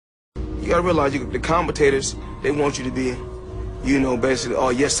you gotta realize the commentators, they want you to be, you know, basically, oh,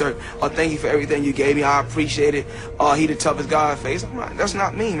 yes, sir. Oh, thank you for everything you gave me. I appreciate it. Oh, he the toughest guy I face. That's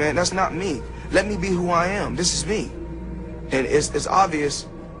not me, man. That's not me. Let me be who I am. This is me. And it's obvious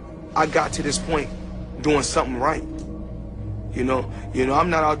I got to this point doing something right. You know, I'm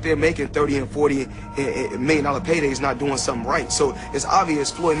not out there making 30 and 40 $1 million paydays not doing something right. So it's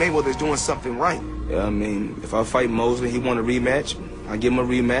obvious Floyd Mayweather is doing something right. Yeah, I mean, if I fight Mosley, he want a rematch, I give him a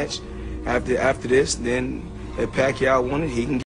rematch. After this, then if Pacquiao won it, he can